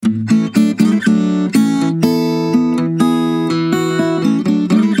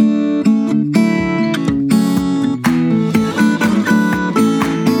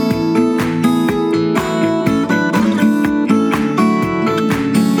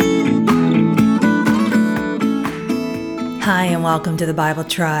and welcome to the Bible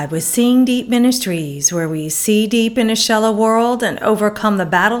Tribe with Seeing Deep Ministries, where we see deep in a shallow world and overcome the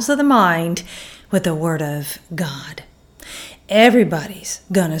battles of the mind with the Word of God. Everybody's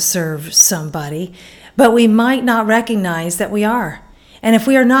gonna serve somebody, but we might not recognize that we are. And if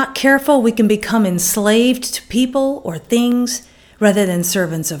we are not careful, we can become enslaved to people or things rather than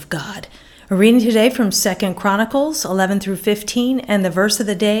servants of God. We're reading today from 2 Chronicles 11 through 15, and the verse of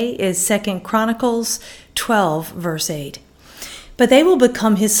the day is 2 Chronicles 12, verse 8. But they will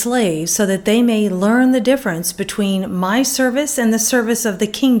become his slaves so that they may learn the difference between my service and the service of the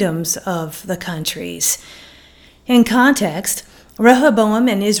kingdoms of the countries. In context, Rehoboam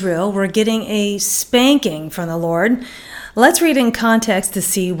and Israel were getting a spanking from the Lord. Let's read in context to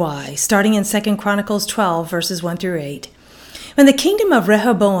see why, starting in 2 Chronicles 12, verses 1 through 8. When the kingdom of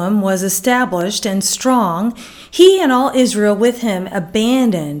Rehoboam was established and strong, he and all Israel with him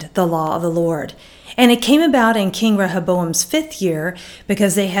abandoned the law of the Lord. And it came about in King Rehoboam's 5th year,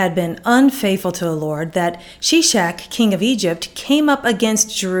 because they had been unfaithful to the Lord, that Shishak, king of Egypt, came up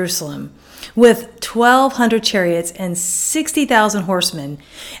against Jerusalem with 1,200 chariots and 60,000 horsemen.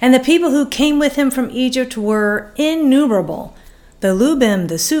 And the people who came with him from Egypt were innumerable, the Lubim,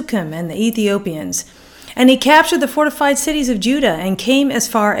 the Sukkim, and the Ethiopians. And he captured the fortified cities of Judah and came as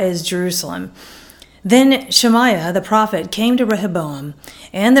far as Jerusalem. Then Shemaiah the prophet came to Rehoboam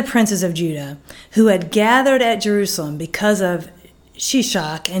and the princes of Judah, who had gathered at Jerusalem because of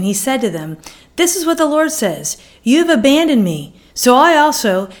Shishak, and he said to them, "This is what the Lord says, you have abandoned me, so I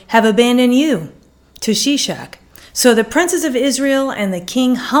also have abandoned you to Shishak." So the princes of Israel and the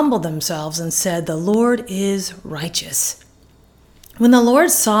king humbled themselves and said, "The Lord is righteous." When the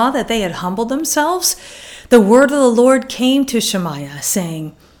Lord saw that they had humbled themselves, the word of the Lord came to Shemaiah,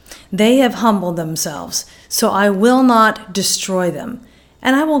 saying, "They have humbled themselves, so I will not destroy them,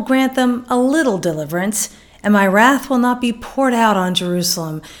 and I will grant them a little deliverance, and my wrath will not be poured out on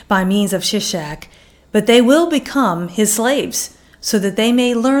Jerusalem by means of Shishak, but they will become his slaves, so that they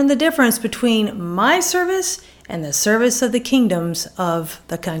may learn the difference between my service and the service of the kingdoms of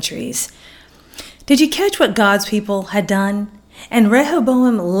the countries." Did you catch what God's people had done? And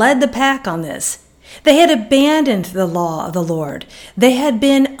Rehoboam led the pack on this. They had abandoned the law of the Lord. They had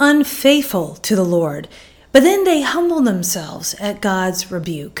been unfaithful to the Lord. But then they humbled themselves at God's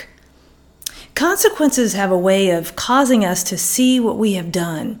rebuke. Consequences have a way of causing us to see what we have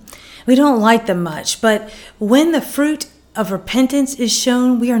done. We don't like them much, but when the fruit of repentance is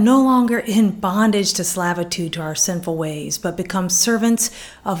shown, we are no longer in bondage to slavitude to our sinful ways, but become servants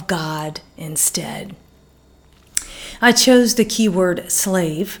of God instead. I chose the key word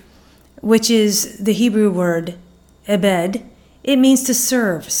slave, which is the Hebrew word ebed. It means to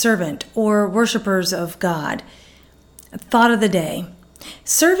serve, servant, or worshipers of God. Thought of the day.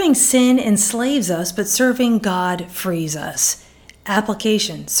 Serving sin enslaves us, but serving God frees us.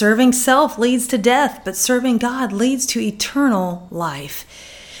 Application. Serving self leads to death, but serving God leads to eternal life.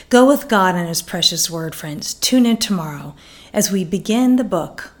 Go with God and his precious word, friends. Tune in tomorrow as we begin the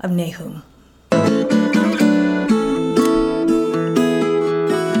book of Nahum.